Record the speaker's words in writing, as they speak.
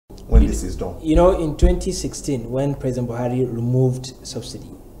when this is done? You know, in 2016, when President Buhari removed subsidy,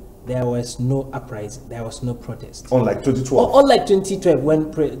 there was no uprising, there was no protest. Unlike 2012. Unlike 2012,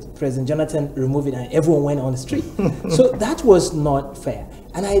 when President Jonathan removed it and everyone went on the street. So that was not fair.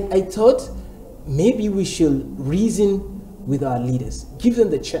 And I thought maybe we should reason with our leaders, give them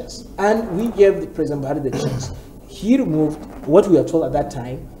the chance. And we gave the President Buhari the chance. He removed, what we were told at that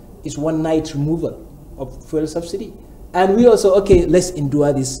time, is one night removal of fuel subsidy. And we also, okay, let's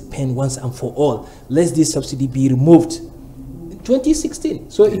endure this pain once and for all. Let this subsidy be removed. 2016.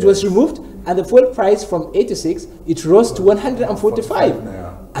 So it was removed, and the fuel price from 86, it rose to 145.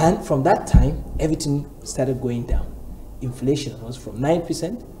 And from that time, everything started going down. Inflation was from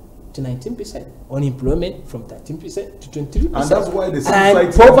 9% to 19%. Unemployment from 13% to 23%. And that's why the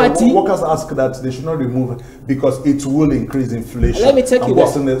poverty workers ask that they should not remove it, because it will increase inflation. Let me tell you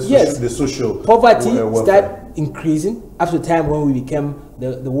that. Yes, the social poverty started increasing after the time when we became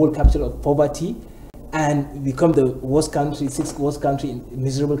the world capital of poverty, and become the worst country, sixth worst country,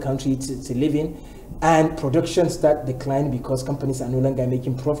 miserable country to live in, and production start declining because companies are no longer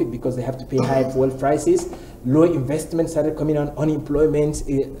making profit because they have to pay high fuel prices. Low investment started coming on, unemployment,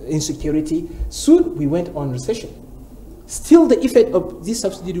 insecurity. Soon we went on recession. Still, the effect of this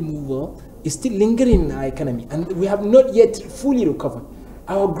subsidy removal is still lingering in our economy, and we have not yet fully recovered.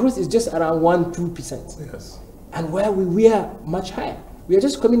 Our growth is just around 1–2%. Yes. And where we are much higher. We are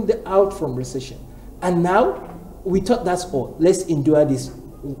just coming out from recession. And now, we thought that's all. Let's endure this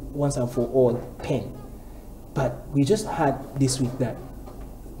once and for all pain. But we just had this week that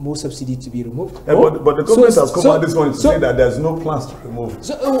more subsidy to be removed. Yeah, but the government has come out this morning to say that there's no plans to remove.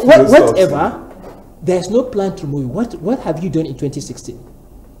 So whatever, there's no plan to remove. What have you done in 2016?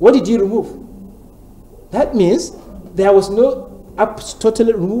 What did you remove? That means there was no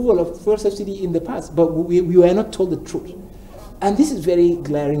total removal of fuel subsidy in the past, but we were not told the truth. And this is very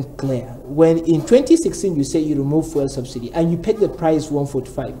glaring clear. When in 2016 you say you remove fuel subsidy and you peg the price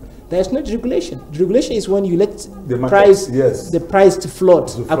 145, there's no regulation. Regulation is when you let the price to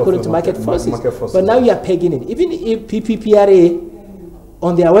float according to market forces. But now you are pegging it. Even if PPPRA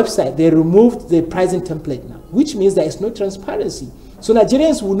on their website, they removed the pricing template now, which means there is no transparency. So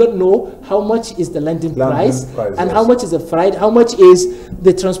Nigerians will not know how much is the landing price and how much is the freight, how much is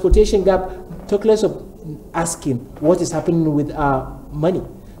the transportation gap, talk less of asking what is happening with our money.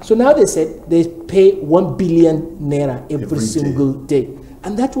 So now they said they pay 1 billion naira every single day.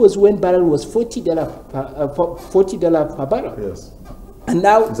 And that was when barrel was $40 per barrel. Yes. And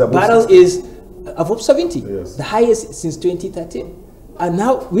now barrel is above 70, the highest since 2013. And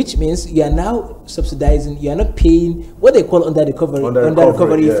now, which means you are now subsidizing, you are not paying what they call under recovery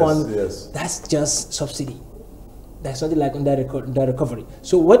fund. Yes. That's just subsidy. That's something like under recovery.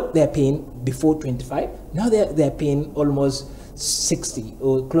 So what they're paying before 25, now they're paying almost 60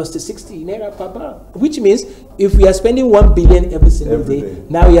 or close to 60 naira per barrel. Which means if we are spending 1 billion every single day,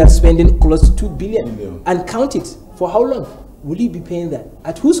 now we are spending close to 2 billion. And count it for how long? Will you be paying that?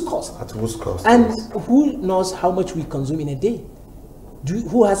 At whose cost? At whose cost? And who knows how much we consume in a day?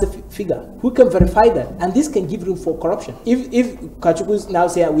 Who has a figure? Who can verify that? And this can give room for corruption. If Kachukus now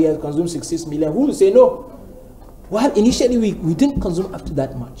say we have consumed 66 million, who will say no? Well, initially we didn't consume up to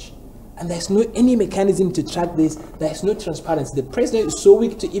that much. And there's no any mechanism to track this. There's no transparency. The president is so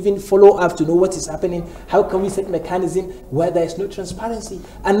weak to even follow up to know what is happening. How can we set mechanism where there's no transparency?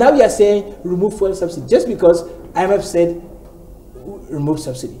 And now we are saying remove fuel subsidy just because IMF said remove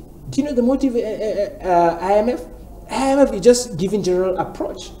subsidy. Do you know the motive IMF? IMF is just giving general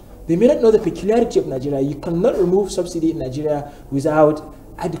approach. They may not know the peculiarity of Nigeria. You cannot remove subsidy in Nigeria without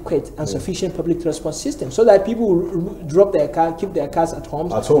adequate and sufficient public transport system, so that people will drop their car, keep their cars at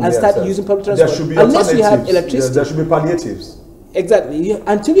home and start using public transport. There should be unless you have electricity. There should be palliatives. Exactly.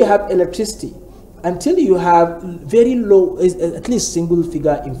 Until you have electricity, until you have very low, at least single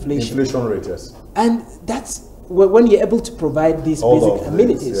figure inflation. Inflation rate, yes. And that's when you're able to provide these basic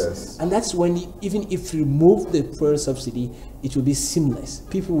amenities. And that's when, even if you remove the fuel subsidy, it will be seamless.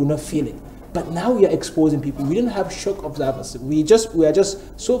 People will not feel it. But now we are exposing people. We don't have shock observers. We are just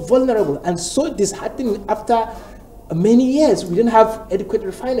so vulnerable and so disheartening after many years. We don't have adequate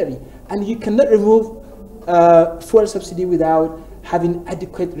refinery. And you cannot remove fuel subsidy without having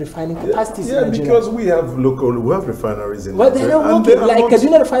adequate refining capacities in Nigeria. Because we have refineries in Nigeria. They're not working. Like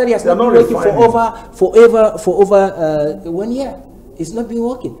Kaduna refinery has not been working for over 1 year. It's not been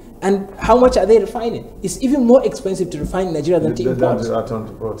working. And how much are they refining? It's even more expensive to refine in Nigeria than to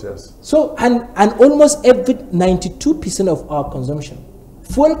import. Yes. So, and almost every 92% of our consumption,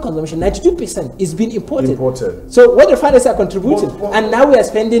 fuel consumption, 92% is being imported. So what refiners are contributing, and now we are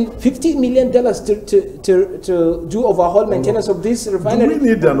spending $50 million to do overhaul maintenance of this refinery. Do we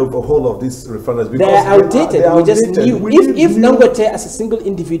need an overhaul of these refineries? Because they are outdated. We just knew if Dangote as a single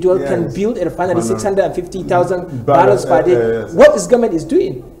individual can build a refinery 650,000 barrels per day, what this government is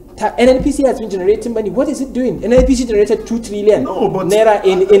doing? NNPC has been generating money. What is it doing? NNPC generated 2 trillion naira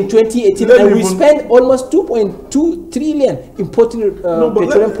in 2018, and we spent almost 2.2 trillion importing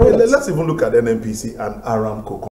petroleum products. Let's even look at NNPC and Aramco.